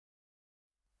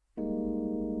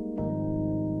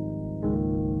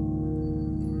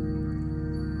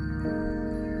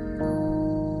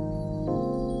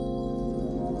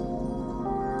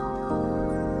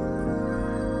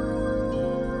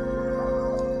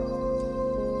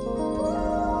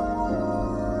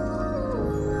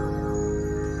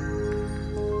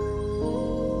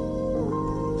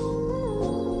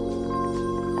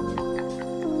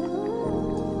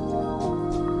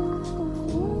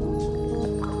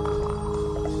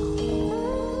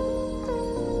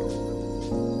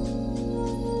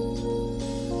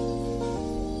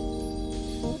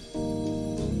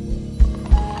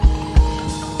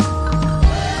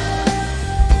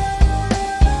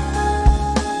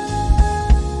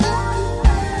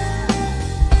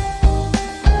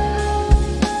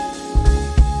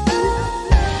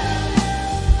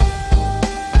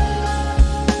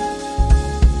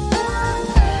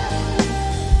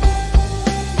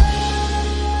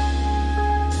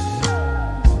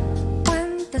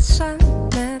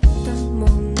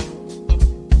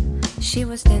She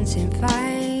was dancing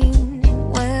fine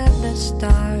with the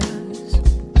stars.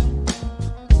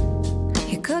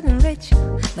 He couldn't reach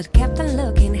her, but kept on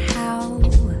looking how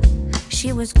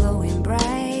she was glowing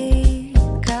bright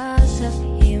 'cause of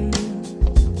him.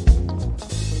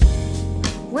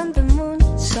 When the moon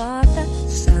saw the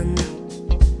sun,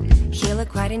 he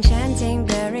looked quite enchanting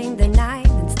during the night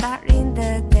and starting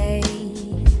the day.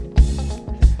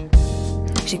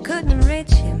 She couldn't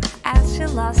reach him as she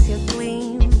lost her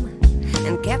gleam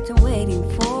and kept on waiting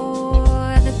for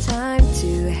the time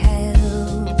to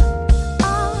help.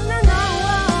 On and on,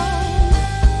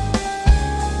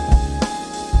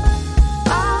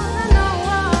 on and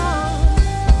on,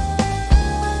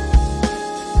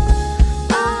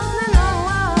 on and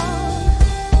on,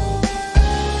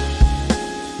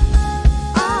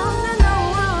 on and on.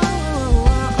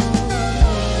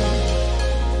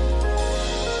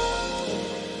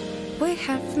 We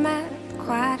have met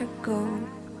quite ago.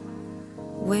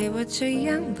 We were too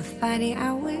young, but fighting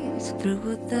our ways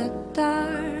through the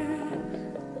dark.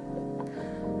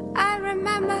 I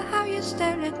remember how you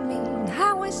stared at me, and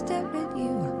how I stared at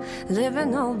you,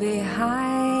 leaving all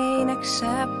behind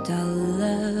except our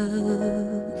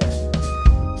love.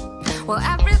 Well,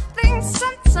 everything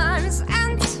sometimes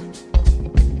ends.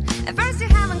 At first you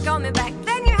haven't called me back,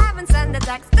 then you haven't sent a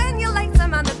text, then you liked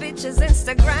some on the beach's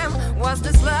Instagram. Was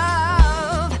this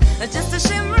love or just a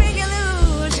shimmering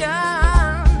illusion?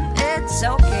 It's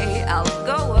okay, I'll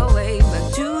go away back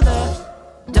to the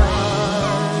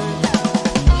dark.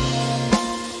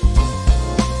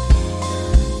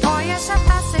 4 years have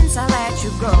passed since I let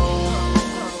you go.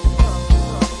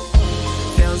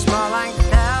 Feels more like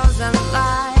 1,000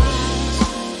 lives.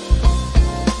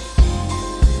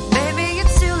 Baby,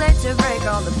 it's too late to break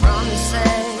all the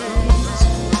promises.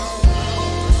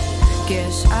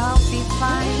 Guess I'll be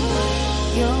fine.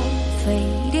 You're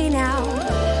fading out.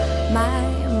 My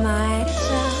mind